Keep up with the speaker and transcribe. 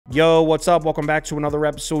Yo, what's up? Welcome back to another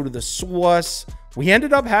episode of The Sauce. We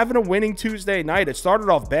ended up having a winning Tuesday night. It started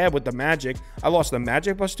off bad with the Magic. I lost the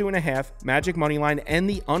Magic plus 2.5, Magic money line, and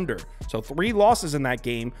the under. So 3 losses in that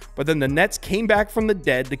game. But then the Nets came back from the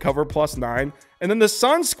dead to cover plus 9. And then the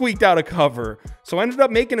Suns squeaked out a cover. So I ended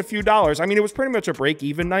up making a few dollars. I mean, it was pretty much a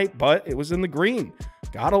break-even night, but it was in the green.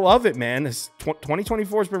 Gotta love it, man.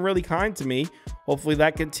 2024 has been really kind to me. Hopefully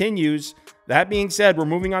that continues. That being said, we're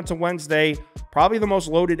moving on to Wednesday. Probably the most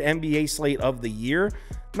loaded NBA slate of the year.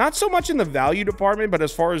 Not so much in the value department, but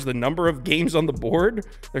as far as the number of games on the board,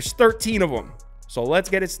 there's 13 of them. So let's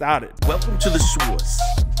get it started. Welcome to The Sauce.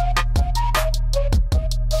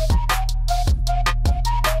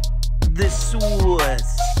 The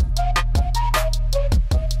Sauce.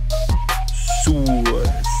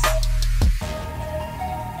 Sauce.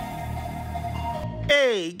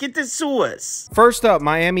 Hey, get the sauce. First up,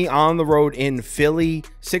 Miami on the road in Philly.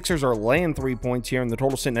 Sixers are laying 3 points here, and the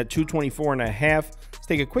total sitting at 224.5. Let's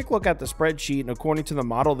take a quick look at the spreadsheet, and according to the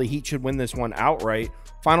model, the Heat should win this one outright.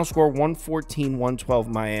 Final score 114-112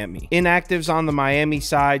 Miami. Inactives on the Miami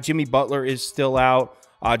side. Jimmy Butler is still out.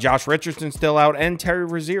 Josh Richardson's still out, and Terry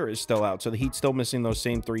Rozier is still out. So the Heat's still missing those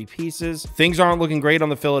same 3 pieces. Things aren't looking great on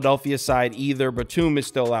the Philadelphia side either. Batum is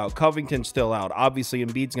still out. Covington's still out. Obviously,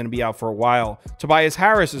 Embiid's going to be out for a while. Tobias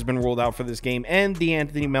Harris has been ruled out for this game, and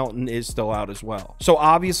DeAnthony Melton is still out as well. So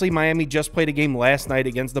obviously, Miami just played a game last night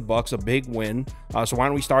against the Bucks, a big win. So why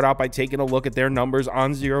don't we start out by taking a look at their numbers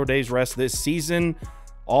on 0 days rest this season.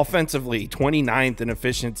 Offensively, 29th in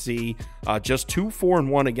efficiency, just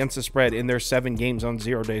 2-4-1 against the spread in their 7 games on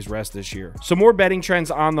 0 days rest this year. Some more betting trends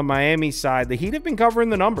on the Miami side. The Heat have been covering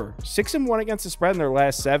the number. 6-1 against the spread in their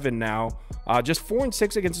last 7 now. Just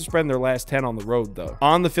 4-6 against the spread in their last 10 on the road, though.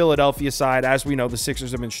 On the Philadelphia side, as we know, the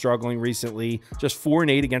Sixers have been struggling recently. Just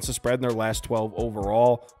 4-8 against the spread in their last 12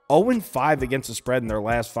 overall. 0-5 against the spread in their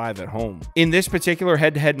last 5 at home. In this particular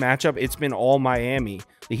head-to-head matchup, it's been all Miami.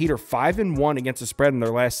 The Heat are 5-1 against the spread in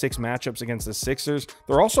their last 6 matchups against the Sixers.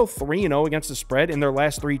 They're also 3-0 against the spread in their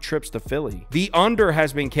last 3 trips to Philly. The under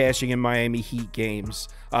has been cashing in Miami Heat games.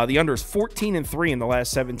 The under is 14-3 in the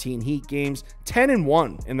last 17 Heat games,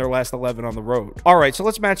 10-1 in their last 11 on the road. All right, so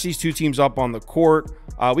let's match these 2 teams up on the court.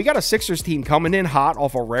 We got a Sixers team coming in hot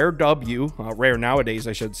off a rare W, rare nowadays,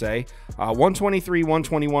 I should say.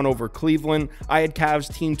 123-121 over Cleveland. I had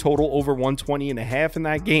Cavs team total over 120.5 in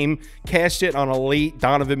that game. Cashed it on a late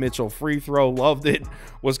Donovan Mitchell free throw. Loved it.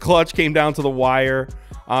 Was clutch, came down to the wire.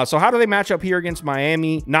 So how do they match up here against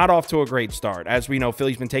Miami? Not off to a great start. As we know,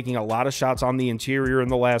 Philly's been taking a lot of shots on the interior in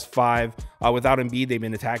the last 5. Without Embiid, they've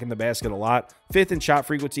been attacking the basket a lot. 5th in shot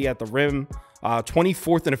frequency at the rim.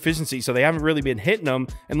 24th in efficiency, so they haven't really been hitting them.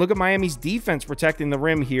 And look at Miami's defense protecting the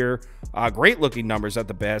rim here. Great looking numbers at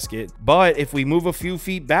the basket. But if we move a few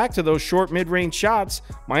feet back to those short mid-range shots,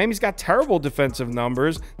 Miami's got terrible defensive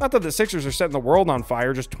numbers. Not that the Sixers are setting the world on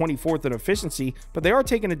fire, just 24th in efficiency, but they are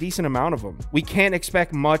taking a decent amount of them. We can't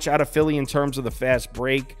expect much out of Philly in terms of the fast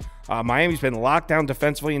break. Miami's been locked down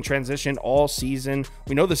defensively in transition all season.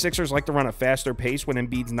 We know the Sixers like to run a faster pace when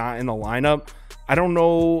Embiid's not in the lineup. I don't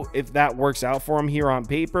know if that works out for them here on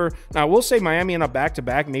paper. Now, I will say Miami in a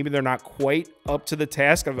back-to-back, maybe they're not quite up to the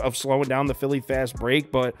task of slowing down the Philly fast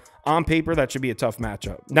break, but on paper, that should be a tough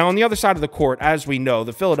matchup. Now, on the other side of the court, as we know,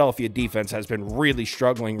 the Philadelphia defense has been really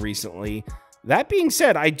struggling recently. That being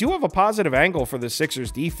said, I do have a positive angle for the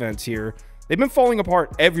Sixers defense here. They've been falling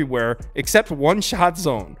apart everywhere except one shot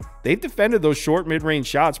zone. They've defended those short mid-range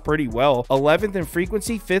shots pretty well. 11th in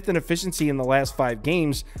frequency, 5th in efficiency in the last 5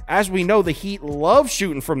 games. As we know, the Heat love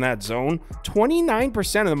shooting from that zone.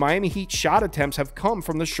 29% of the Miami Heat shot attempts have come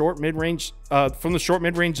from the short mid-range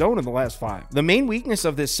zone in the last 5. The main weakness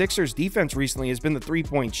of this Sixers defense recently has been the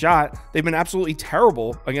 3-point shot. They've been absolutely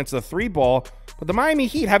terrible against the 3 ball, but the Miami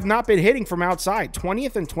Heat have not been hitting from outside.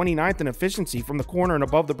 20th and 29th in efficiency from the corner and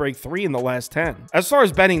above the break 3 in the last 10. As far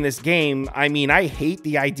as betting this game, I mean, I hate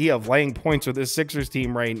the idea of laying points with this Sixers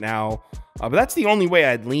team right now, but that's the only way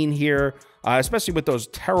I'd lean here. Especially with those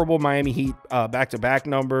terrible Miami Heat back-to-back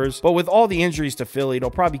numbers. But with all the injuries to Philly, it'll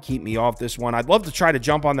probably keep me off this one. I'd love to try to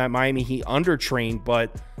jump on that Miami Heat under train,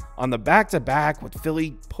 but on the back-to-back with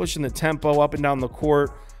Philly pushing the tempo up and down the court,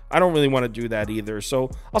 I don't really want to do that either. So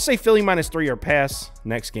I'll say Philly -3 or pass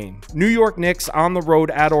next game. New York Knicks on the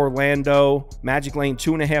road at Orlando. Magic laying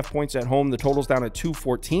 2.5 points at home. The total's down at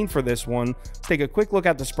 214 for this one. Let's take a quick look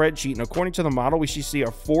at the spreadsheet. And according to the model, we should see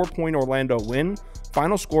a 4-point Orlando win.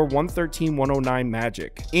 Final score 113-109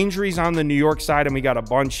 Magic. Injuries on the New York side, and we got a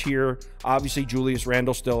bunch here. Obviously, Julius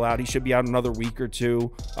Randle's still out. He should be out another week or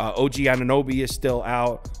two. OG Anunoby is still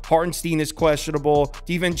out. Hartenstein is questionable.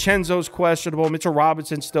 DiVincenzo's questionable. Mitchell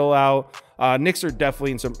Robinson's still out. Knicks are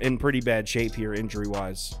definitely in pretty bad shape here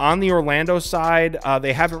injury-wise. On the Orlando side,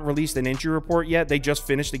 they haven't released an injury report yet. They just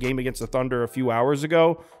finished the game against the Thunder a few hours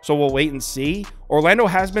ago, so we'll wait and see. Orlando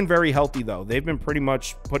has been very healthy, though. They've been pretty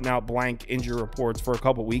much putting out blank injury reports for a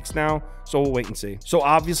couple weeks now, so we'll wait and see. So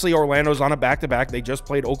obviously, Orlando's on a back-to-back. They just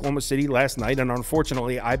played Oklahoma City last night, and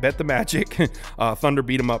unfortunately, I bet the Magic. Thunder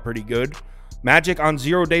beat them up pretty good. Magic on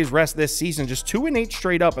 0 days rest this season, just 2-8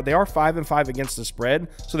 straight up, but they are 5-5 against the spread,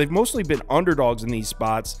 so they've mostly been underdogs in these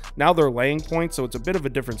spots. Now they're laying points, so it's a bit of a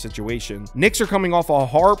different situation. Knicks are coming off a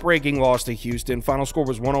heartbreaking loss to Houston. Final score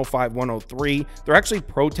was 105-103. They're actually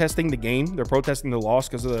protesting the game. They're protesting the loss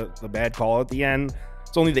because of the bad call at the end.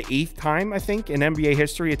 It's only the 8th time, I think, in NBA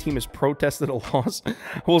history a team has protested a loss.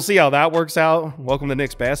 We'll see how that works out. Welcome to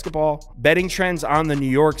Knicks basketball. Betting trends on the New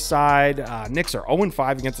York side. Knicks are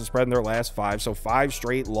 0-5 against the spread in their last 5, so 5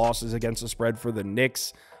 straight losses against the spread for the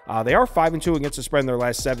Knicks. They are 5-2 against the spread in their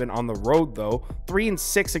last 7 on the road, though.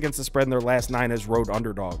 3-6 against the spread in their last 9 as road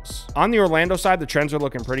underdogs. On the Orlando side, the trends are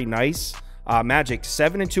looking pretty nice. Magic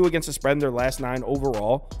 7-2 against the spread in their last 9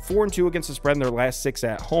 overall, 4-2 against the spread in their last 6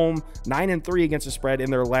 at home, 9-3 against the spread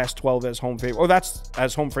in their last 12 as home favorite, or that's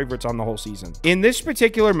as home favorites on the whole season. In this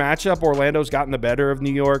particular matchup, Orlando's gotten the better of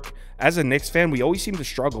New York. As a Knicks fan, we always seem to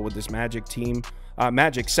struggle with this Magic team.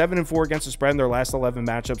 Magic 7-4 against the spread in their last 11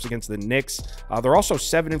 matchups against the Knicks. They're also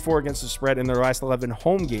 7-4 against the spread in their last 11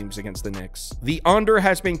 home games against the Knicks. The under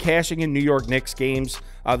has been cashing in New York Knicks games.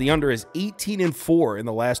 The under is 18-4 in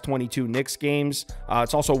the last 22 Knicks games.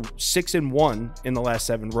 It's also 6-1 in the last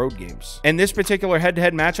 7 road games. And this particular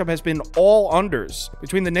head-to-head matchup has been all unders.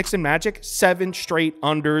 Between the Knicks and Magic, 7 straight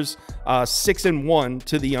unders, 6-1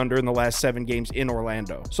 to the under in the last 7 games in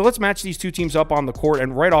Orlando. So let's match these two teams up on the court,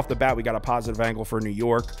 and right off the bat, we got a positive angle for New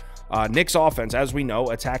York. Knicks offense, as we know,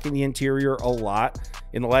 attacking the interior a lot.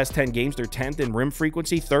 In the last 10 games, they're 10th in rim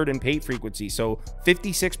frequency, 3rd in paint frequency. So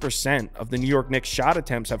 56% of the New York Knicks shot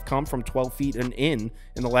attempts have come from 12 feet and in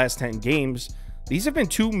the last 10 games. These have been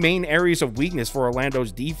 2 main areas of weakness for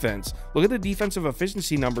Orlando's defense. Look at the defensive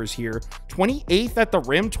efficiency numbers here. 28th at the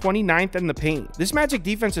rim, 29th in the paint. This Magic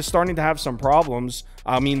defense is starting to have some problems.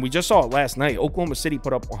 I mean, we just saw it last night. Oklahoma City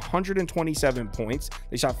put up 127 points.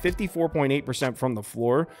 They shot 54.8% from the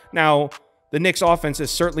floor. Now, the Knicks offense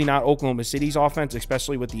is certainly not Oklahoma City's offense,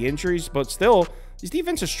 especially with the injuries, but still, this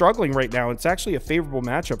defense is struggling right now. It's actually a favorable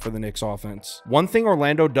matchup for the Knicks offense. One thing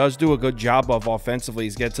Orlando does do a good job of offensively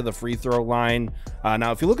is get to the free throw line.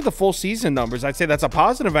 Now, if you look at the full season numbers, I'd say that's a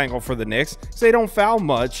positive angle for the Knicks because they don't foul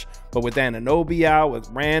much, but with Anunoby out, with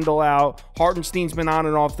Randall out, Hartenstein's been on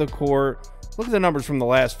and off the court. Look at the numbers from the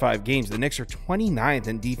last 5 games. The Knicks are 29th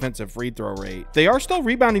in defensive free throw rate. They are still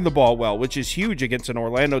rebounding the ball well, which is huge against an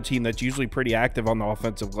Orlando team that's usually pretty active on the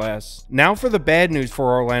offensive glass. Now for the bad news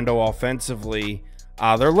for Orlando offensively.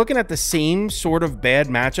 They're looking at the same sort of bad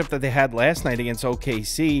matchup that they had last night against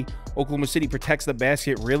OKC. Oklahoma City protects the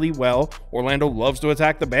basket really well. Orlando loves to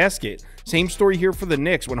attack the basket. Same story here for the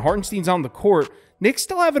Knicks. When Hartenstein's on the court, Knicks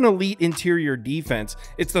still have an elite interior defense.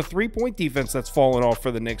 It's the 3-point defense that's fallen off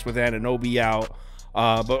for the Knicks with Anunoby out.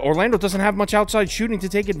 But Orlando doesn't have much outside shooting to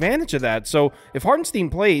take advantage of that. So if Hartenstein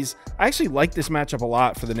plays, I actually like this matchup a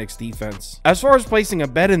lot for the Knicks defense. As far as placing a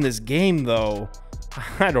bet in this game, though,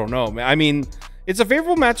 I don't know. I mean, it's a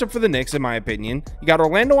favorable matchup for the Knicks, in my opinion. You got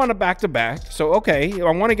Orlando on a back-to-back, so okay,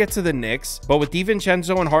 I want to get to the Knicks, but with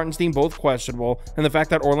DiVincenzo and Hartenstein both questionable, and the fact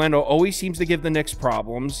that Orlando always seems to give the Knicks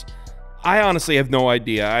problems, I honestly have no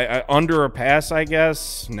idea. I under a pass, I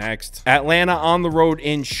guess. Next. Atlanta on the road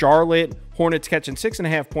in Charlotte. Hornets catching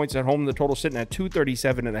 6.5 points at home. The total sitting at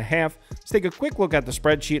 237.5. Let's take a quick look at the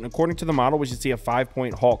spreadsheet, and according to the model, we should see a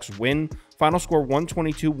 5-point Hawks win. Final score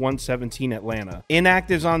 122-117 Atlanta.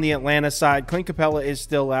 Inactives on the Atlanta side. Clint Capella is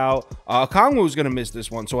still out. Okongwu is going to miss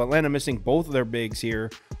this one, so Atlanta missing both of their bigs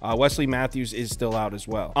here. Wesley Matthews is still out as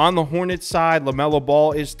well. On the Hornets side, LaMelo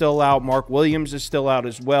Ball is still out. Mark Williams is still out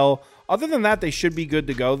as well. Other than that, they should be good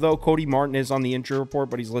to go, though. Cody Martin is on the injury report,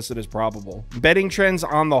 but he's listed as probable. Betting trends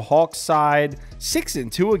on the Hawks side.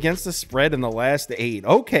 6-2 against the spread in the last 8.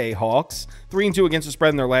 Okay, Hawks. 3-2 against the spread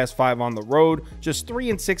in their last 5 on the road. Just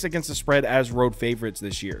 3-6 against the spread as road favorites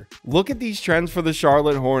this year. Look at these trends for the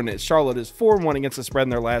Charlotte Hornets. Charlotte is 4-1 against the spread in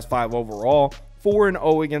their last 5 overall.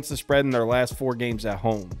 4-0 against the spread in their last 4 games at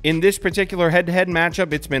home. In this particular head-to-head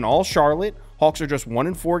matchup, it's been all Charlotte. Hawks are just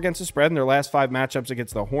 1-4 against the spread in their last 5 matchups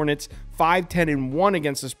against the Hornets, 5-10-1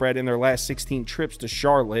 against the spread in their last 16 trips to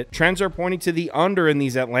Charlotte. Trends are pointing to the under in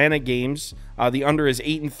these Atlanta games. The under is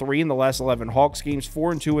 8-3 in the last 11 Hawks games,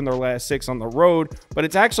 4-2 in their last 6 on the road, but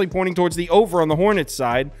it's actually pointing towards the over on the Hornets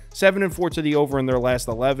side, 7-4 to the over in their last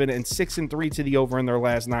 11, and 6-3 to the over in their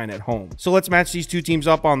last 9 at home. So let's match these two teams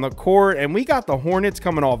up on the court, and we got the Hornets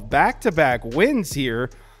coming off back-to-back wins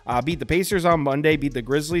here. Beat the Pacers on Monday, beat the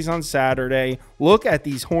Grizzlies on Saturday. Look at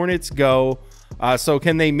these Hornets go. So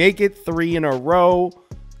can they make it 3 in a row?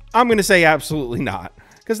 I'm going to say absolutely not,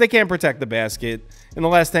 because they can't protect the basket. In the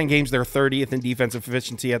last 10 games, they're 30th in defensive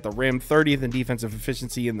efficiency at the rim, 30th in defensive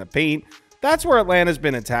efficiency in the paint. That's where Atlanta's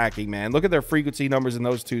been attacking, man. Look at their frequency numbers in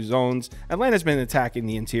those two zones. Atlanta's been attacking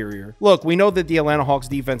the interior. Look, we know that the Atlanta Hawks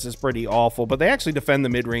defense is pretty awful, but they actually defend the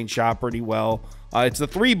mid-range shot pretty well. It's the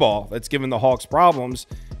 3-ball that's given the Hawks problems.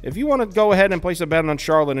 If you want to go ahead and place a bet on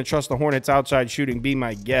Charlotte and trust the Hornets outside shooting, be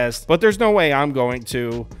my guest. But there's no way I'm going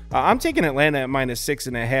to. I'm taking Atlanta at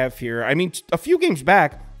 -6.5 here. I mean, a few games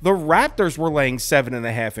back, the Raptors were laying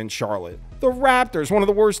 7.5 in Charlotte. The Raptors, one of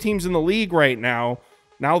the worst teams in the league right now.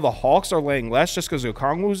 Now the Hawks are laying less just because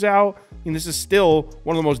Okongwu's out. I mean, this is still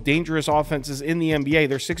one of the most dangerous offenses in the NBA.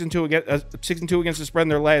 They're 6-2 against the spread in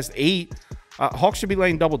their last 8. Hawks should be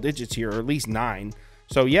laying double digits here, or at least 9.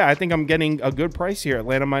 So, yeah, I think I'm getting a good price here.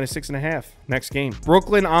 Atlanta -6.5. Next game.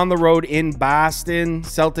 Brooklyn on the road in Boston.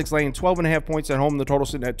 Celtics laying 12.5 points at home. The total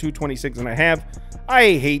sitting at 226.5.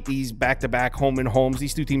 I hate these back-to-back home and homes.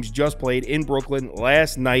 These two teams just played in Brooklyn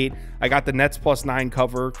last night. I got the Nets +9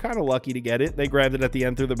 cover. Kind of lucky to get it. They grabbed it at the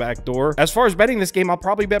end through the back door. As far as betting this game, I'll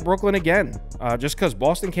probably bet Brooklyn again. Just because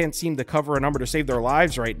Boston can't seem to cover a number to save their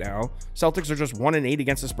lives right now. Celtics are just 1-8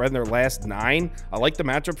 against the spread in their last 9. I like the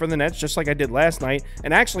matchup for the Nets just like I did last night.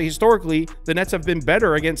 And actually, historically, the Nets have been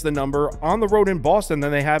better against the number on the road in Boston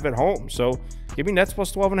than they have at home. So give me Nets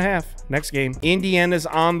 +12.5. Next game. Indiana's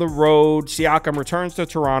on the road. Siakam returns to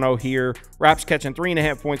Toronto here. Raps catching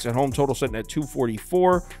 3.5 points at home. Total sitting at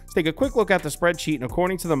 244. Let's take a quick look at the spreadsheet. And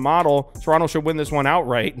according to the model, Toronto should win this one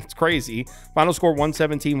outright. It's crazy. Final score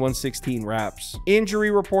 117-116 Raps. Injury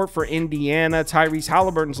report for Indiana. Tyrese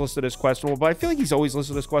Halliburton's listed as questionable, but I feel like he's always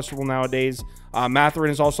listed as questionable nowadays.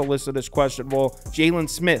 Mathurin is also listed as questionable. Jalen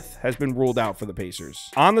Smith has been ruled out for the Pacers.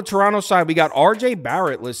 On the Toronto side, we got RJ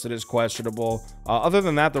Barrett listed as questionable. Other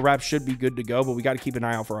than that, the Raps should be good to go, but we got to keep an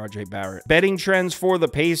eye out for RJ Barrett. Betting trends for the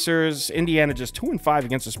Pacers. Indiana just 2-5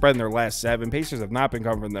 against the spread in their last 7. Pacers have not been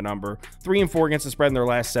covering the number. 3-4 against the spread in their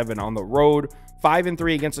last 7 on the road.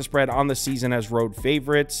 5-3 against the spread on the season as road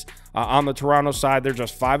favorites. On the Toronto side, they're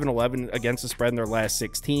just 5-11 against the spread in their last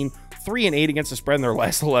 16. 3-8 against the spread in their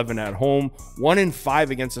last 11 at home. 1-5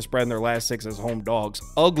 against the spread in their last 6 as home dogs.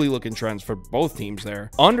 Ugly looking trends for both teams there.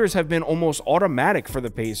 Unders have been almost automatic for the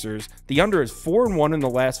Pacers. The under is 4-1 in the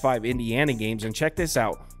last 5 Indiana games. And check this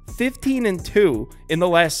out. 15-2 in the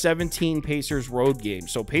last 17 Pacers road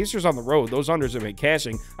games. So Pacers on the road, those unders have been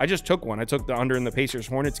cashing. I just took one. I took the under in the Pacers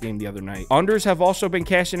Hornets game the other night. Unders have also been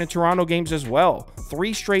cashing in Toronto games as well.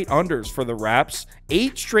 3 straight unders for the Raps,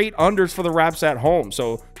 8 straight unders for the Raps at home.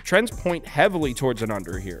 So trends point heavily towards an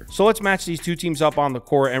under here. So let's match these two teams up on the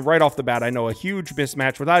court. And right off the bat, I know a huge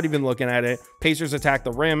mismatch without even looking at it. Pacers attack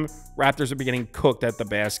the rim. Raptors are getting cooked at the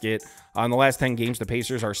basket. In the last 10 games, the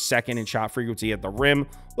Pacers are 2nd in shot frequency at the rim.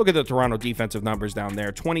 Look at the Toronto defensive numbers down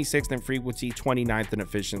there. 26th in frequency, 29th in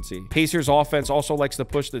efficiency. Pacers offense also likes to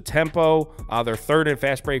push the tempo. They're 3rd in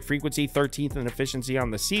fast break frequency, 13th in efficiency on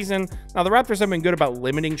the season. Now, the Raptors have been good about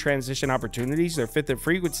limiting transition opportunities. They're 5th in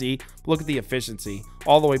frequency. Look at the efficiency,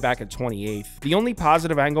 all the way back at 28th. The only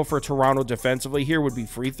positive angle for Toronto defensively here would be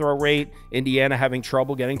free throw rate. Indiana having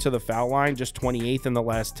trouble getting to the foul line, just 28th in the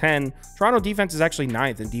last 10. Toronto defense is actually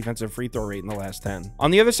 9th in defensive free throw rate in the last 10.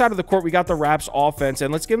 On the other side of the court, we got the Raps offense,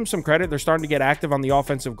 and let's give them some credit. They're starting to get active on the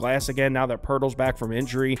offensive glass again now that Pirtle's back from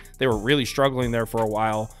injury. They were really struggling there for a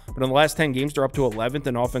while, but in the last 10 games, they're up to 11th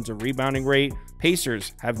in offensive rebounding rate.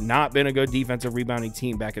 Pacers have not been a good defensive rebounding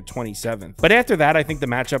team back at 27th. But after that, I think the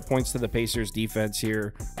matchup points to the Pacers defense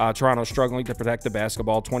here. Toronto struggling to protect the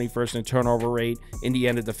basketball, 21st in turnover rate.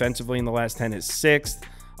 Indiana defensively in the last 10 is 6th.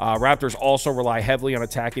 Raptors also rely heavily on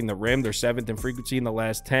attacking the rim. They're 7th in frequency in the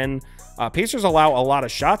last 10. Pacers allow a lot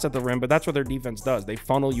of shots at the rim, but that's what their defense does. They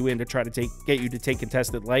funnel you in to try to get you to take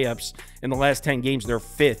contested layups. In the last 10 games, they're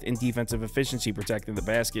 5th in defensive efficiency protecting the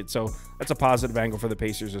basket. So that's a positive angle for the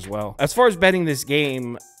Pacers as well. As far as betting this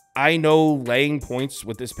game, I know laying points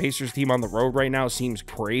with this Pacers team on the road right now seems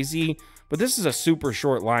crazy, but this is a super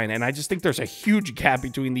short line, and I just think there's a huge gap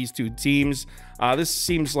between these two teams. This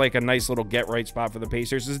seems like a nice little get-right spot for the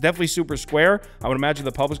Pacers. This is definitely super square. I would imagine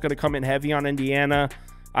the public's going to come in heavy on Indiana.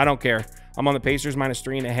 I don't care. I'm on the Pacers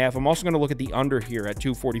 -3.5. I'm also going to look at the under here at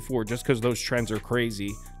 244 just because those trends are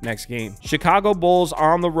crazy. Next game. Chicago Bulls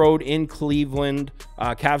on the road in Cleveland.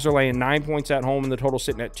 Cavs are laying 9 points at home and the total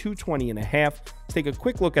sitting at 220.5. Let's take a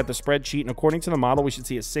quick look at the spreadsheet, and according to the model, we should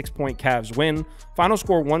see a 6-point Cavs win. Final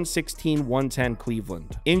score 116-110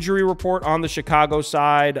 Cleveland. Injury report on the Chicago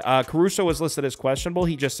side. Caruso is listed as questionable.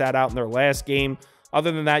 He just sat out in their last game.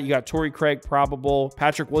 Other than that, you got Torrey Craig probable.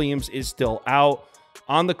 Patrick Williams is still out.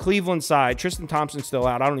 On the Cleveland side, Tristan Thompson's still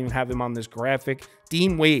out. I don't even have him on this graphic.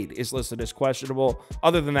 Dean Wade is listed as questionable.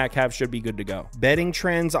 Other than that, Cavs should be good to go. Betting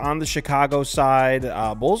trends on the Chicago side.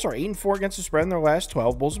 Bulls are 8-4 against the spread in their last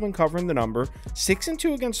 12. Bulls have been covering the number.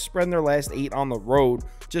 6-2 against the spread in their last 8 on the road.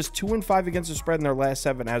 Just 2-5 against the spread in their last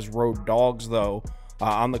 7 as road dogs, though.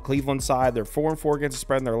 On the Cleveland side, they're 4-4 against the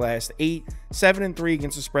spread in their last 8, 7-3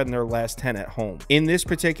 against the spread in their last 10 at home. In this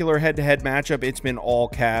particular head-to-head matchup, it's been all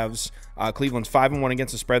Cavs. Cleveland's 5-1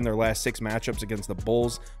 against the spread in their last 6 matchups against the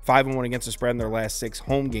Bulls, 5-1 against the spread in their last 6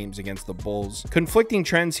 home games against the Bulls. Conflicting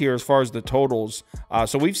trends here as far as the totals.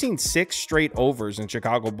 So we've seen 6 straight overs in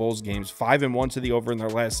Chicago Bulls games, 5-1 to the over in their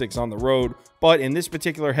last 6 on the road. But in this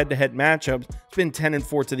particular head-to-head matchup, it's been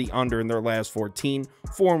 10-4 to the under in their last 14,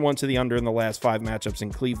 4-1 to the under in the last 5 matchups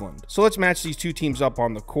in Cleveland. So let's match these two teams up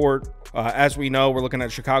on the court. As we know, we're looking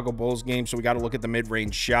at Chicago Bulls game, so we got to look at the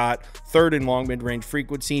mid-range shot. 3rd in long mid-range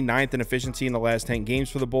frequency, 9th in efficiency in the last 10 games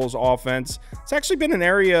for the Bulls offense. It's actually been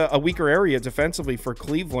a weaker area defensively for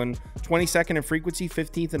Cleveland. 22nd in frequency,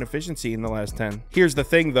 15th in efficiency in the last 10. Here's the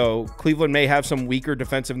thing, though. Cleveland may have some weaker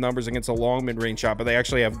defensive numbers against a long mid-range shot, but they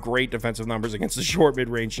actually have great defensive numbers against the short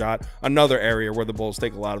mid-range shot. Another area where the Bulls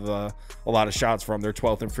take a lot of shots from. They're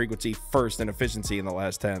 12th in frequency, 1st in efficiency in the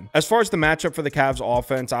last 10. As far as the matchup for the Cavs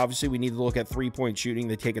offense, obviously we need to look at 3-point shooting.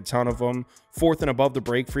 They take a ton of them. 4th and above the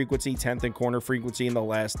break frequency, 10th in corner frequency in the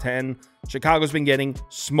last 10. Chicago's been getting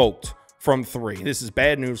smoked from 3. This is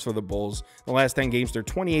bad news for the Bulls. The last 10 games, they're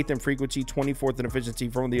 28th in frequency, 24th in efficiency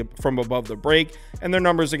from above the break, and their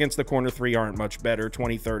numbers against the corner 3 aren't much better,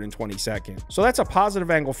 23rd and 22nd. So that's a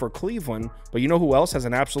positive angle for Cleveland, but you know who else has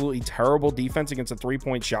an absolutely terrible defense against a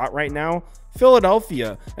 3-point shot right now?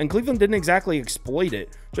 Philadelphia. And Cleveland didn't exactly exploit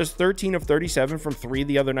it. Just 13 of 37 from 3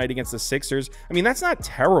 the other night against the Sixers. I mean, that's not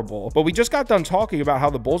terrible, but we just got done talking about how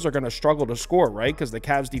the Bulls are going to struggle to score, right? Because the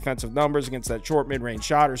Cavs defensive numbers against that short mid-range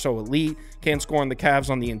shot are so elite. Can't score on the Cavs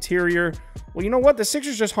on the interior. Well, you know what? The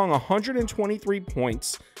Sixers just hung 123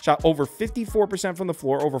 points, shot over 54% from the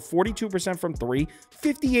floor, over 42% from 3,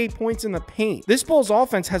 58 points in the paint. This Bulls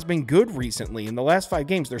offense has been good recently. In the last 5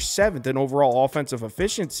 games, they're 7th in overall offensive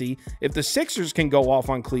efficiency. If the Sixers can go off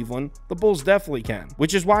on Cleveland, the Bulls definitely can,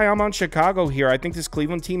 which is why I'm on Chicago here. I think this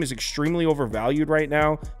Cleveland team is extremely overvalued right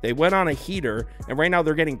now. They went on a heater, and right now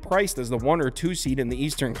they're getting priced as the 1 or 2 seed in the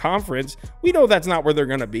Eastern Conference. We know that's not where they're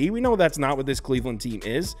going to be. We know that's not what this Cleveland team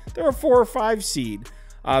is. They're a 4 or 5 seed.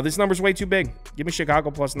 This number's way too big. Give me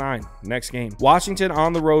Chicago +9. Next game. Washington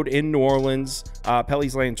on the road in New Orleans.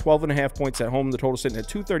 Pelly's laying 12.5 points at home. The total sitting at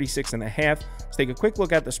 236.5. Let's take a quick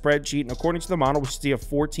look at the spreadsheet. And according to the model, we should see a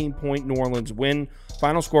 14-point New Orleans win.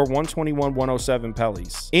 Final score 121-107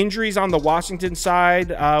 Pelly's. Injuries on the Washington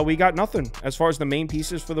side, we got nothing. As far as the main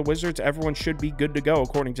pieces for the Wizards, everyone should be good to go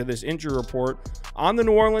according to this injury report. On the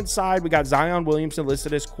New Orleans side, we got Zion Williamson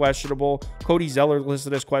listed as questionable. Cody Zeller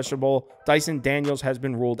listed as questionable. Dyson Daniels has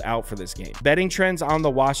been ruled out for this game. Betting trends on the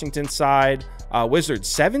Washington side,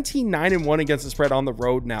 Wizards 17-9-1 against the spread on the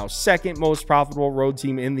road now. 2nd most profitable road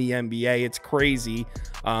team in the NBA. It's crazy.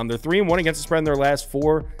 They're 3-1 against the spread in their last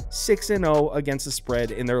 4, 6-0 against the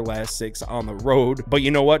spread in their last 6 on the road. But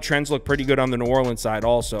you know what? Trends look pretty good on the New Orleans side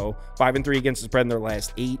also. 5-3 against the spread in their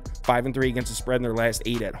last 8, 5-3 against the spread in their last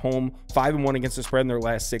 8 at home, 5-1 against the spread in their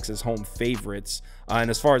last 6 as home favorites. And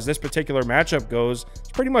as far as this particular matchup goes,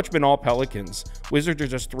 it's pretty much been all Pelicans. Wizards are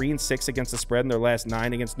just 3-6 against the spread in their last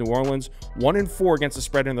 9 against New Orleans, 1-4 against the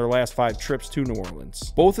spread in their last 5 trips to New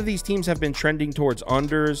Orleans. Both of these teams have been trending towards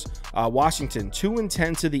unders. Washington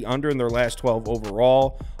 2-10 to the under in their last 12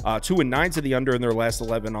 overall, 2-9 to the under in their last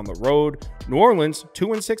 11 on the road. New Orleans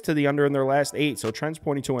 2-6 to the under in their last 8, so trends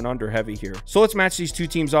pointing to an under heavy here. So let's match these two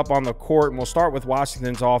teams up on the court, and we'll start with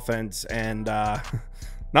Washington's offense. And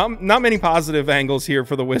Not many positive angles here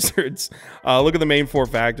for the Wizards. Look at the main 4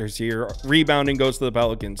 factors here. Rebounding goes to the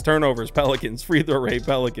Pelicans. Turnovers, Pelicans. Free throw rate,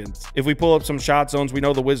 Pelicans. If we pull up some shot zones, we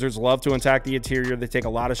know the Wizards love to attack the interior. They take a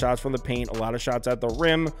lot of shots from the paint, a lot of shots at the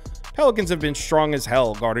rim. Pelicans have been strong as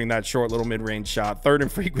hell guarding that short little mid-range shot. 3rd in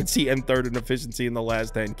frequency and 3rd in efficiency in the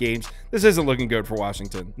last 10 games. This isn't looking good for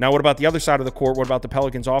Washington. Now, what about the other side of the court? What about the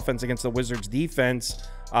Pelicans offense against the Wizards defense?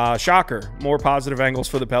 Shocker, more positive angles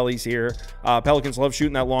for the Pellies here. Pelicans love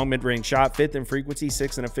shooting that long mid-range shot, 5th in frequency,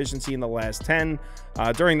 6th in efficiency in the last 10.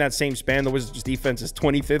 During that same span, the Wizards defense is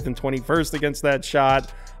 25th and 21st against that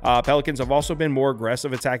shot. Pelicans have also been more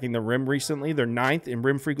aggressive attacking the rim recently. They're 9th in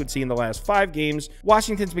rim frequency in the last 5 games.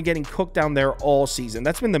 Washington's been getting cooked down there all season.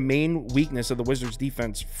 That's been the main weakness of the Wizards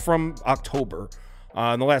defense from October.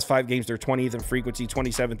 In the last 5 games, they're 20th in frequency,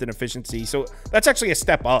 27th in efficiency. So that's actually a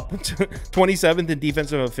step up. 27th in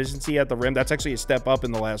defensive efficiency at the rim. That's actually a step up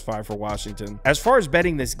in the last 5 for Washington. As far as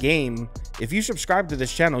betting this game, if you subscribe to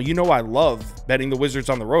this channel, you know I love betting the Wizards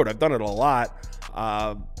on the road. I've done it a lot.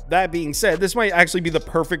 That being said, this might actually be the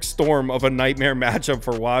perfect storm of a nightmare matchup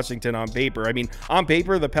for Washington on paper. I mean, on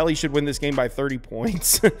paper, the Pellies should win this game by 30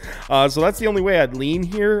 points. So that's the only way I'd lean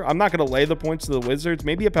here. I'm not going to lay the points to the Wizards.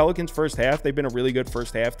 Maybe a Pelicans first half. They've been a really good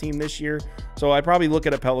first half team this year. So I'd probably look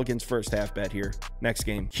at a Pelicans first half bet here. Next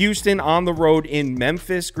game. Houston on the road in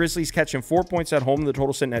Memphis. Grizzlies catching 4 points at home. The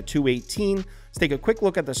total sitting at 218. Let's take a quick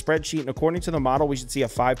look at the spreadsheet, and according to the model, we should see a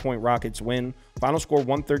 5-point Rockets win. Final score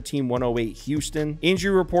 113-108 Houston.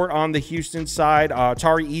 Injury report on the Houston side.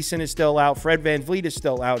 Tari Eason is still out. Fred VanVleet is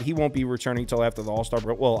still out. He won't be returning until after the All-Star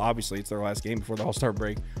break. Well, obviously, it's their last game before the All-Star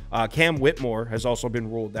break. Cam Whitmore has also been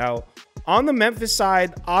ruled out. On the Memphis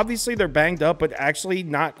side, obviously, they're banged up, but actually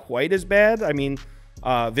not quite as bad. I mean,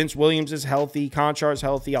 Vince Williams is healthy, Conchar's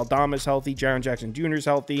healthy, Aldama's healthy, Jaren Jackson Jr. is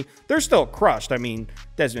healthy. They're still crushed. I mean,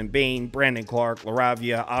 Desmond Bane, Brandon Clark,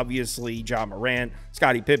 LaRavia, obviously, Ja Morant,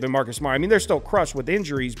 Scottie Pippen, Marcus Smart. I mean, they're still crushed with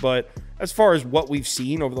injuries, but as far as what we've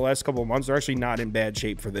seen over the last couple of months, they're actually not in bad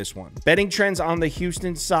shape for this one. Betting trends on the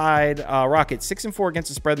Houston side, Rockets 6-4 against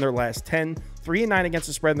the spread in their last 10, 3-9 against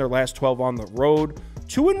the spread in their last 12 on the road,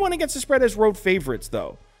 2-1 against the spread as road favorites,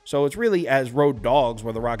 though. So it's really as road dogs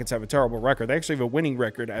where the Rockets have a terrible record. They actually have a winning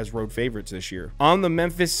record as road favorites this year. On the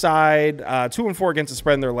Memphis side, 2-4 against the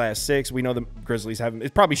spread in their last 6. We know the Grizzlies have,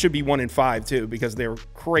 it probably should be 1-5 too, because they were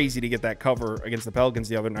crazy to get that cover against the Pelicans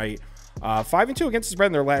the other night. 5-2 against the spread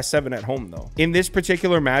in their last 7 at home, though. In this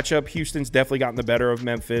particular matchup, Houston's definitely gotten the better of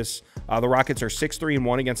Memphis. The Rockets are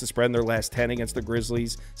 6-3-1 against the spread in their last 10 against the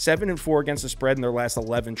Grizzlies, 7-4 against the spread in their last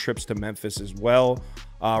 11 trips to Memphis as well.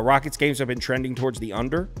 Rockets games have been trending towards the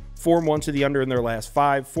under, 4-1 to the under in their last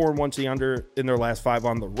 5, 4-1 to the under in their last 5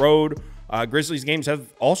 on the road. Grizzlies games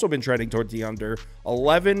have also been trending towards the under,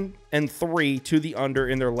 11-3 to the under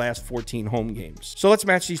in their last 14 home games. So let's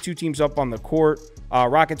match these two teams up on the court.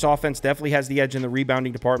 Rockets offense definitely has the edge in the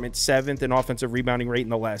rebounding department, 7th in offensive rebounding rate in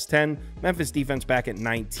the last 10. Memphis defense back at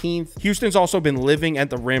 19th. Houston's also been living at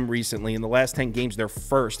the rim recently. In the last 10 games, they're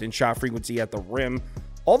 1st in shot frequency at the rim.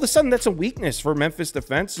 All of a sudden, that's a weakness for Memphis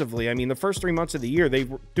defensively. I mean, the first 3 months of the year, they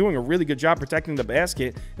were doing a really good job protecting the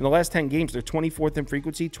basket. In the last 10 games, they're 24th in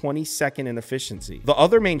frequency, 22nd in efficiency. The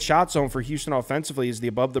other main shot zone for Houston offensively is the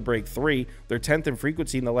above the break 3. They're 10th in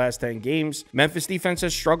frequency in the last 10 games. Memphis defense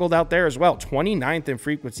has struggled out there as well, 29th in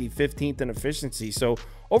frequency, 15th in efficiency. So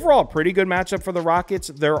overall, a pretty good matchup for the Rockets.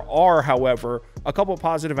 There are, however, a couple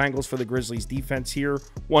positive angles for the Grizzlies defense here.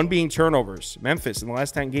 One being turnovers. Memphis in the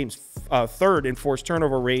last 10 games, 3rd in forced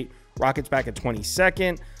turnover rate. Rockets back at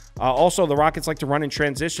 22nd. Also, the Rockets like to run in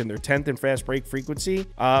transition. They're 10th in fast break frequency.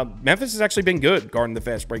 Memphis has actually been good guarding the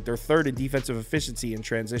fast break. They're 3rd in defensive efficiency in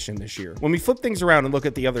transition this year. When we flip things around and look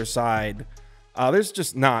at the other side, there's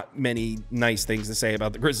just not many nice things to say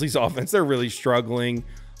about the Grizzlies offense. They're really struggling.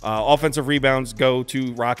 Offensive rebounds go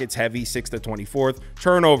to Rockets heavy, 6th to 24th.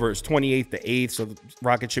 Turnovers, 28th to 8th. So the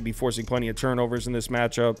Rockets should be forcing plenty of turnovers in this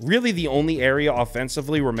matchup. Really, the only area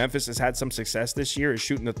offensively where Memphis has had some success this year is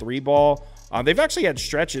shooting the 3-ball. They've actually had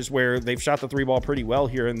stretches where they've shot the 3-ball pretty well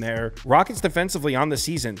here and there. Rockets defensively on the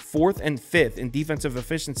season, 4th and 5th in defensive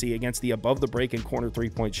efficiency against the above the break and corner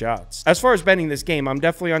 3-point shots. As far as betting this game, I'm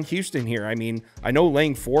definitely on Houston here. I mean, I know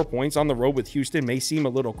laying 4 points on the road with Houston may seem a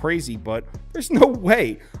little crazy, but there's no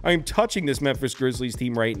way I'm touching this Memphis Grizzlies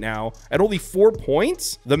team right now at only 4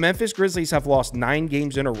 points. The Memphis Grizzlies have lost 9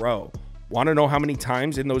 games in a row. Want to know how many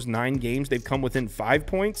times in those 9 games they've come within 5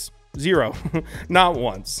 points? 0. Not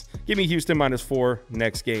once. Give me Houston -4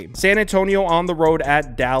 next game. San Antonio on the road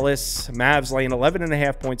at Dallas. Mavs laying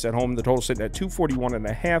 11.5 points at home. The total sitting at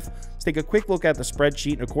 241.5. Let's take a quick look at the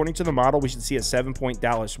spreadsheet. And according to the model, we should see a 7-point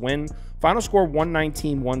Dallas win. Final score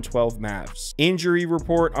 119-112 Mavs. Injury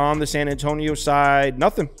report on the San Antonio side.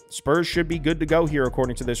 Nothing. Spurs should be good to go here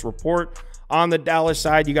according to this report. On the Dallas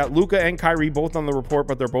side, you got Luka and Kyrie both on the report,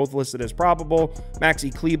 but they're both listed as probable.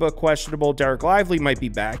 Maxi Kleba, questionable. Derek Lively might be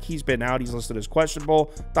back. He's been out. He's listed as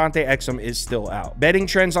questionable. Dante Exum is still out. Betting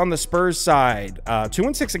trends on the Spurs side.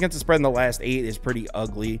 2-6 against the spread in the last 8 is pretty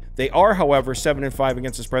ugly. They are, however, 7-5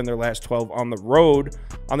 against the spread in their last 12 on the road.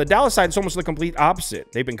 On the Dallas side, it's almost the complete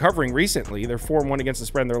opposite. They've been covering recently. They're 4-1 against the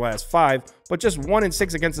spread in their last 5, but just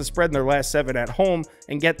 1-6 against the spread in their last 7 at home.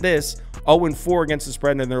 And get this, 0-4 against the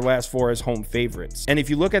spread in their last 4 as home favorites. And if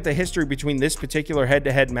you look at the history between this particular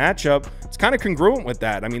head-to-head matchup, it's kind of congruent with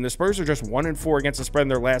that. I mean, the Spurs are just 1-4 against the spread in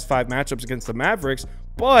their last 5 matchups against the Mavericks,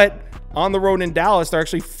 but on the road in Dallas, they're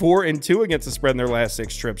actually 4-2 against the spread in their last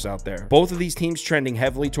 6 trips out there. Both of these teams trending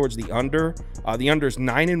heavily towards the under. The under is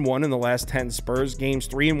 9-1 in the last 10 Spurs games,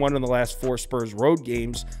 3-1 in the last 4 Spurs road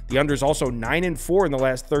games. The under is also 9-4 in the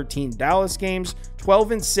last 13 Dallas games,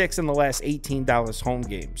 12-6 in the last 18 Dallas home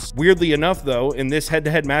games. Weirdly enough, though, in this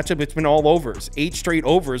head-to-head matchup, it's been all overs. 8 straight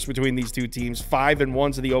overs between these two teams,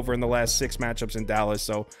 5-1 to the over in the last 6 matchups in Dallas.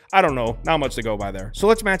 So I don't know, not much to go by there. So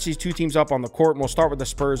let's match these two teams up on the court, and we'll start with the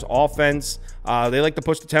Spurs offense. They like to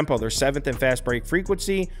push the tempo. They're 7th in fast break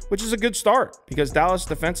frequency, which is a good start because Dallas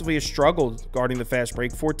defensively has struggled guarding the fast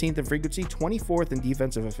break, 14th in frequency, 24th in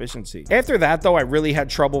defensive efficiency. After that, though, I really had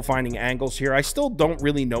trouble finding angles here. I still don't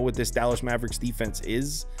really know what this Dallas Mavericks defense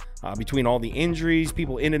is. Between all the injuries,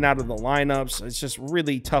 people in and out of the lineups, it's just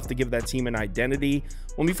really tough to give that team an identity.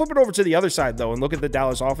 When we flip it over to the other side, though, and look at the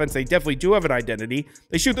Dallas offense, they definitely do have an identity.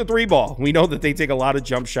 They shoot the 3 ball. We know that they take a lot of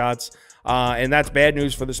jump shots. And that's bad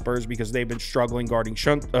news for the Spurs because they've been struggling guarding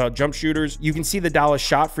jump shooters. You can see the Dallas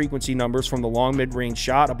shot frequency numbers from the long mid-range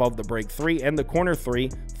shot above the break 3 and the corner 3,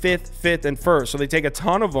 5th, and 1st. So they take a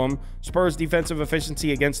ton of them. Spurs defensive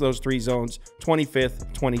efficiency against those 3 zones,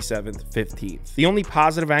 25th, 27th, 15th. The only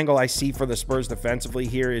positive angle I see for the Spurs defensively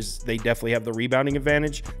here is they definitely have the rebounding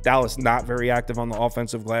advantage. Dallas not very active on the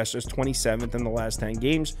offensive glass, just 27th in the last 10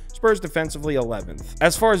 games. Spurs defensively 11th.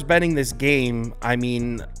 As far as betting this game, I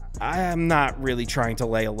mean, I am not really trying to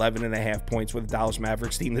lay 11.5 points with a Dallas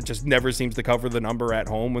Mavericks team that just never seems to cover the number at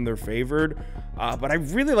home when they're favored. But I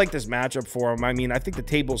really like this matchup for them. I mean, I think the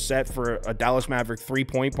table's set for a Dallas Maverick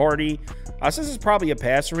 3-point party. So this is probably a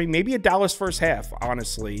pass for me. Maybe a Dallas first half,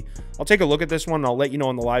 honestly. I'll take a look at this one and I'll let you know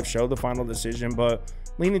on the live show the final decision, but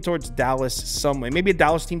leaning towards Dallas some way. Maybe a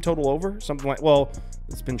Dallas team total over, something like, well,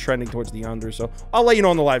 it's been trending towards the under, so I'll let you know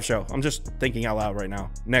on the live show. I'm just thinking out loud right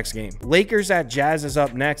now. Next game. Lakers at Jazz is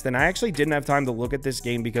up next, and I actually didn't have time to look at this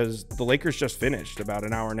game because the Lakers just finished about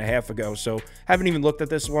an hour and a half ago, so haven't even looked at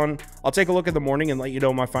this one. I'll take a look in the morning and let you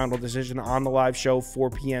know my final decision on the live show, 4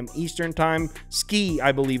 p.m. Eastern time. Ski,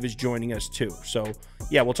 I believe, is joining us too, so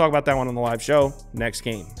yeah, we'll talk about that one on the live show. Next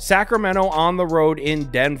game. Sacramento on the road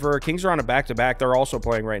in Denver. Kings are on a back-to-back. They're also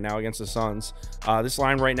playing right now against the Suns. This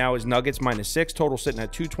line right now is Nuggets -6, total sitting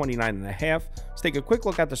at 229.5. Let's take a quick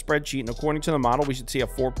look at the spreadsheet, and according to the model, we should see a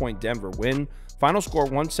 4-point Denver win. Final score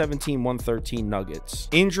 117-113 Nuggets.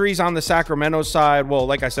 Injuries on the Sacramento side. Well,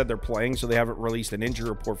 like I said, they're playing, so they haven't released an injury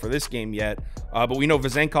report for this game yet. But we know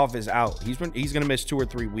Vezenkov is out. He's going to miss 2 or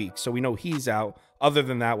 3 weeks, so we know he's out. Other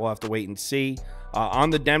than that, we'll have to wait and see. On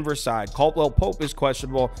the Denver side, Caldwell Pope is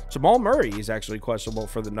questionable. Jamal Murray is actually questionable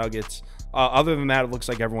for the Nuggets. Other than that, it looks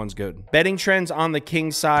like everyone's good. Betting trends on the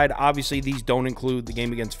Kings side. Obviously, these don't include the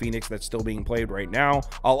game against Phoenix that's still being played right now.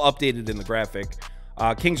 I'll update it in the graphic.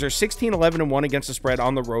 Kings are 16-11-1 against the spread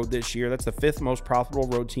on the road this year. That's the 5th most profitable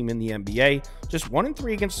road team in the NBA. Just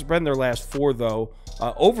 1-3 against the spread in their last 4, though.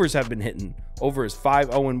 Overs have been hitting. Over is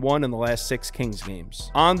 5-0-1 in the last 6 Kings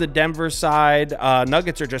games. On the Denver side,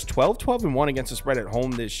 Nuggets are just 12-12-1 against the spread at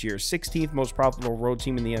home this year. 16th most profitable road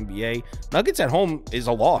team in the NBA. Nuggets at home is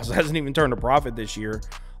a loss. It hasn't even turned a profit this year.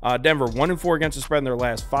 Denver 1-4 against the spread in their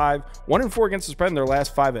last 5. 1-4 against the spread in their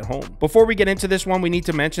last 5 at home. Before we get into this one, we need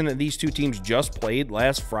to mention that these two teams just played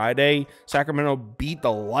last Friday. Sacramento beat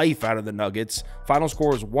the life out of the Nuggets. Final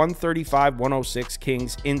score is 135-106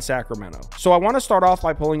 Kings in Sacramento. So I want to start off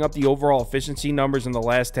by pulling up the overall efficiency numbers in the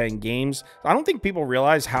last 10 games. I don't think people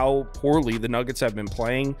realize how poorly the Nuggets have been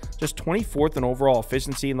playing. Just 24th in overall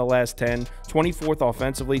efficiency in the last 10, 24th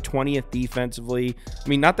offensively, 20th defensively. I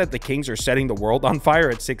mean, not that the Kings are setting the world on fire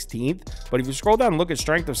at 16th, but if you scroll down and look at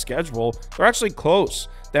strength of schedule, they're actually close.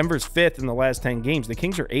 Denver's 5th in the last 10 games. The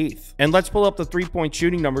Kings are 8th. And let's pull up the 3-point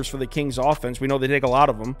shooting numbers for the Kings offense. We know they take a lot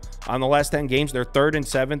of them. On the last 10 games, they're 3rd and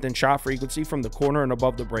 7th in shot frequency from the corner and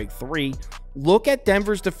above the break 3. Look at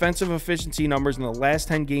Denver's defensive efficiency numbers in the last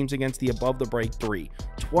 10 games against the above the break 3.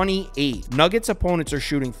 28. Nuggets opponents are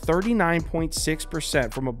shooting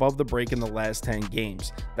 39.6% from above the break in the last 10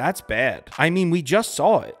 games. That's bad. I mean, we just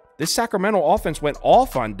saw it. This Sacramento offense went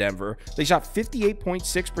off on Denver. They shot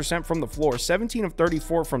 58.6% from the floor, 17 of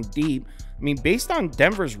 34 from deep. I mean, based on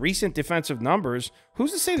Denver's recent defensive numbers,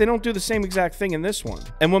 who's to say they don't do the same exact thing in this one?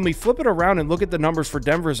 And when we flip it around and look at the numbers for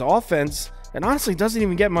Denver's offense, it honestly doesn't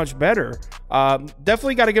even get much better.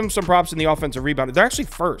 Definitely got to give them some props in the offensive rebounding. They're actually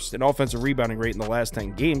first in offensive rebounding rate in the last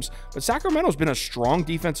 10 games, but Sacramento's been a strong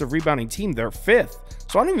defensive rebounding team. They're fifth.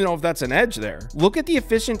 So I don't even know if that's an edge there. Look at the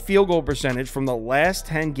efficient field goal percentage from the last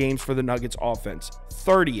 10 games for the Nuggets offense.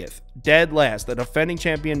 30th, dead last. The defending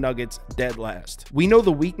champion Nuggets, dead last. We know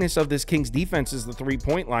the weakness of this Kings defense is the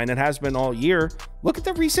three-point line. It has been all year. Look at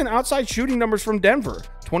the recent outside shooting numbers from Denver.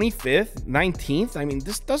 25th, 19th. I mean,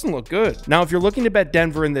 this doesn't look good. Now, if you're looking to bet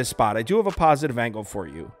Denver in this spot, I do have a positive angle for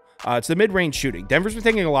you. It's the mid-range shooting. Denver's been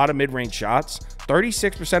taking a lot of mid-range shots.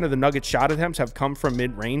 36% of the Nuggets shot attempts have come from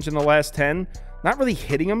mid-range in the last 10. Not really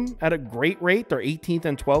hitting them at a great rate. They're 18th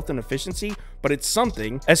and 12th in efficiency, but it's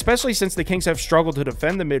something, especially since the Kings have struggled to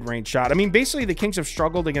defend the mid-range shot. I mean, basically, the Kings have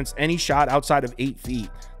struggled against any shot outside of 8 feet.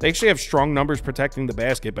 They actually have strong numbers protecting the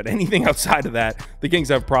basket, but anything outside of that, the Kings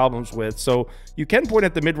have problems with. So you can point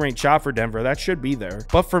at the mid-range shot for Denver. That should be there.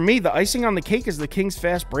 But for me, the icing on the cake is the Kings'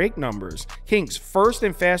 fast break numbers. Kings first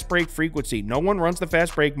in fast break frequency. No one runs the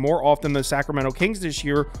fast break more often than the Sacramento Kings this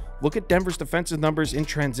year. Look at Denver's defensive numbers in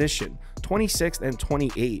transition, 26th and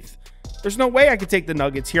 28th. There's no way I could take the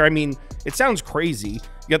Nuggets here. I mean, it sounds crazy.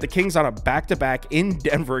 You got the Kings on a back-to-back in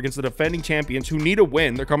Denver against the defending champions who need a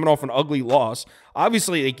win. They're coming off an ugly loss.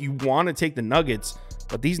 Obviously, like, you want to take the Nuggets,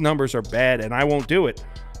 but these numbers are bad, and I won't do it.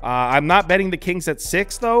 I'm not betting the Kings at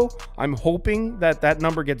 6, though. I'm hoping that that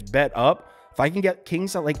number gets bet up. If I can get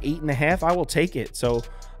Kings at like 8.5, I will take it. So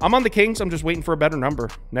I'm on the Kings. I'm just waiting for a better number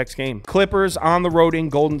next game. Clippers on the road in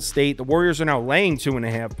Golden State. The Warriors are now laying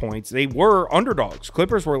 2.5 points. They were underdogs.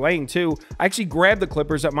 Clippers were laying 2. I actually grabbed the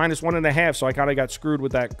Clippers at -1.5, so I kind of got screwed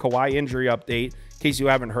with that Kawhi injury update. In case you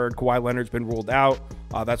haven't heard, Kawhi Leonard's been ruled out.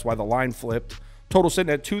 That's why the line flipped. Total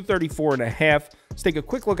sitting at 234.5. Let's take a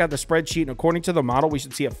quick look at the spreadsheet. And according to the model, we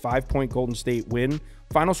should see a 5-point Golden State win.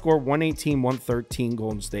 Final score, 118-113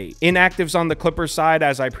 Golden State. Inactives on the Clippers side,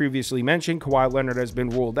 as I previously mentioned, Kawhi Leonard has been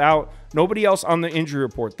ruled out. Nobody else on the injury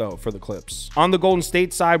report, though, for the Clips. On the Golden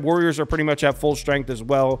State side, Warriors are pretty much at full strength as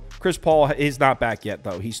well. Chris Paul is not back yet,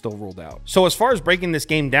 though. He's still ruled out. So as far as breaking this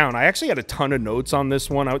game down, I actually had a ton of notes on this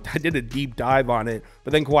one. I did a deep dive on it,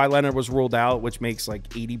 but then Kawhi Leonard was ruled out, which makes like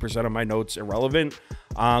 80% of my notes irrelevant.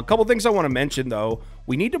 A couple things I want to mention, though.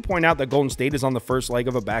 We need to point out that Golden State is on the first leg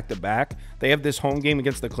of a back-to-back. They have this home game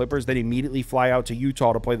against the Clippers. Then immediately fly out to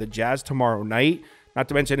Utah to play the Jazz tomorrow night. Not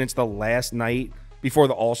to mention it's the last night before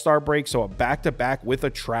the All-Star break. So a back-to-back with a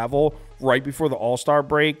travel right before the All-Star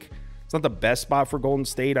break. It's not the best spot for Golden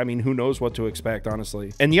State. I mean, who knows what to expect,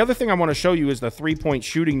 honestly. And the other thing I want to show you is the three-point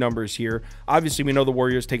shooting numbers here. Obviously, we know the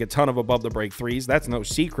Warriors take a ton of above-the-break threes. That's no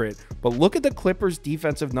secret. But look at the Clippers'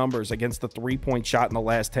 defensive numbers against the three-point shot in the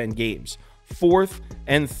last 10 games. 4th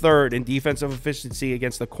and 3rd in defensive efficiency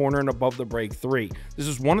against the corner and above the break 3. This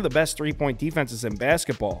is one of the best three-point defenses in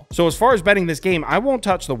basketball. So as far as betting this game, I won't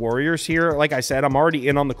touch the Warriors here. Like I said, I'm already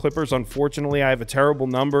in on the Clippers. Unfortunately, I have a terrible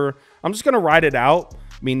number. I'm just going to ride it out.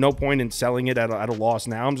 I mean, no point in selling it at a loss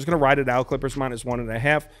now. I'm just going to ride it out. Clippers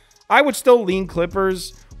 -1.5. I would still lean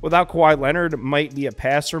Clippers. Without Kawhi Leonard, might be a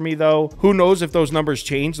pass for me, though. Who knows if those numbers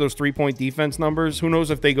change, those three-point defense numbers? Who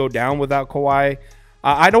knows if they go down without Kawhi?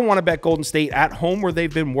 I don't want to bet Golden State at home where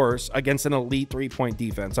they've been worse against an elite three-point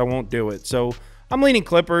defense. I won't do it. So I'm leaning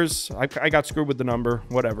Clippers. I got screwed with the number,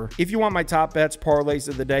 whatever. If you want my top bets, parlays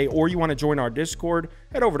of the day, or you want to join our Discord,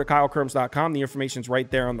 head over to KyleKirms.com. The information's right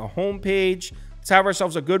there on the homepage. Let's have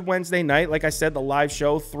ourselves a good Wednesday night. Like I said, the live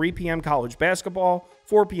show, 3 p.m. college basketball,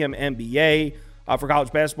 4 p.m. NBA. For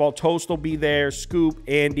college basketball, Toast will be there, Scoop,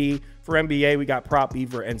 Andy. For NBA, we got Prop,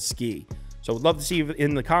 Beaver, and Ski. So would love to see you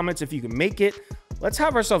in the comments if you can make it. Let's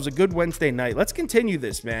have ourselves a good Wednesday night. Let's continue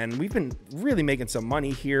this, man. We've been really making some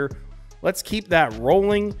money here. Let's keep that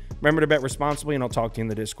rolling. Remember to bet responsibly, and I'll talk to you in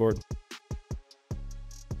the Discord.